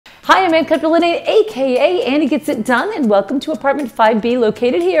Hi, I'm Ann Cutlin, aka Annie Gets It Done, and welcome to apartment 5B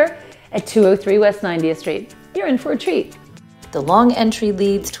located here at 203 West 90th Street. You're in for a treat. The long entry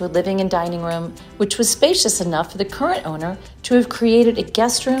leads to a living and dining room, which was spacious enough for the current owner to have created a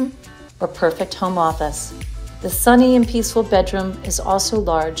guest room or perfect home office. The sunny and peaceful bedroom is also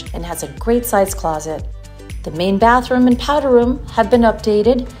large and has a great size closet. The main bathroom and powder room have been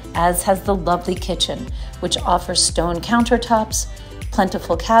updated, as has the lovely kitchen, which offers stone countertops,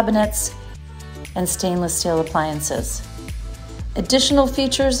 plentiful cabinets, and stainless steel appliances. Additional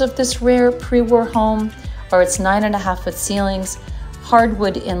features of this rare pre-war home are its 9.5-foot ceilings,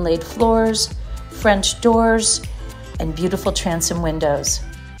 hardwood inlaid floors, French doors, and beautiful transom windows.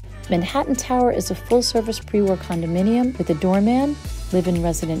 Manhattan Tower is a full-service pre-war condominium with a doorman, live-in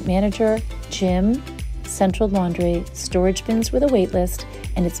resident manager, gym, central laundry, storage bins with a waitlist,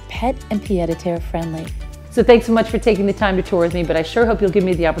 and it's pet and pied-a-terre friendly. So thanks so much for taking the time to tour with me, but I sure hope you'll give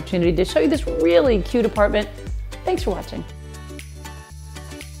me the opportunity to show you this really cute apartment. Thanks for watching.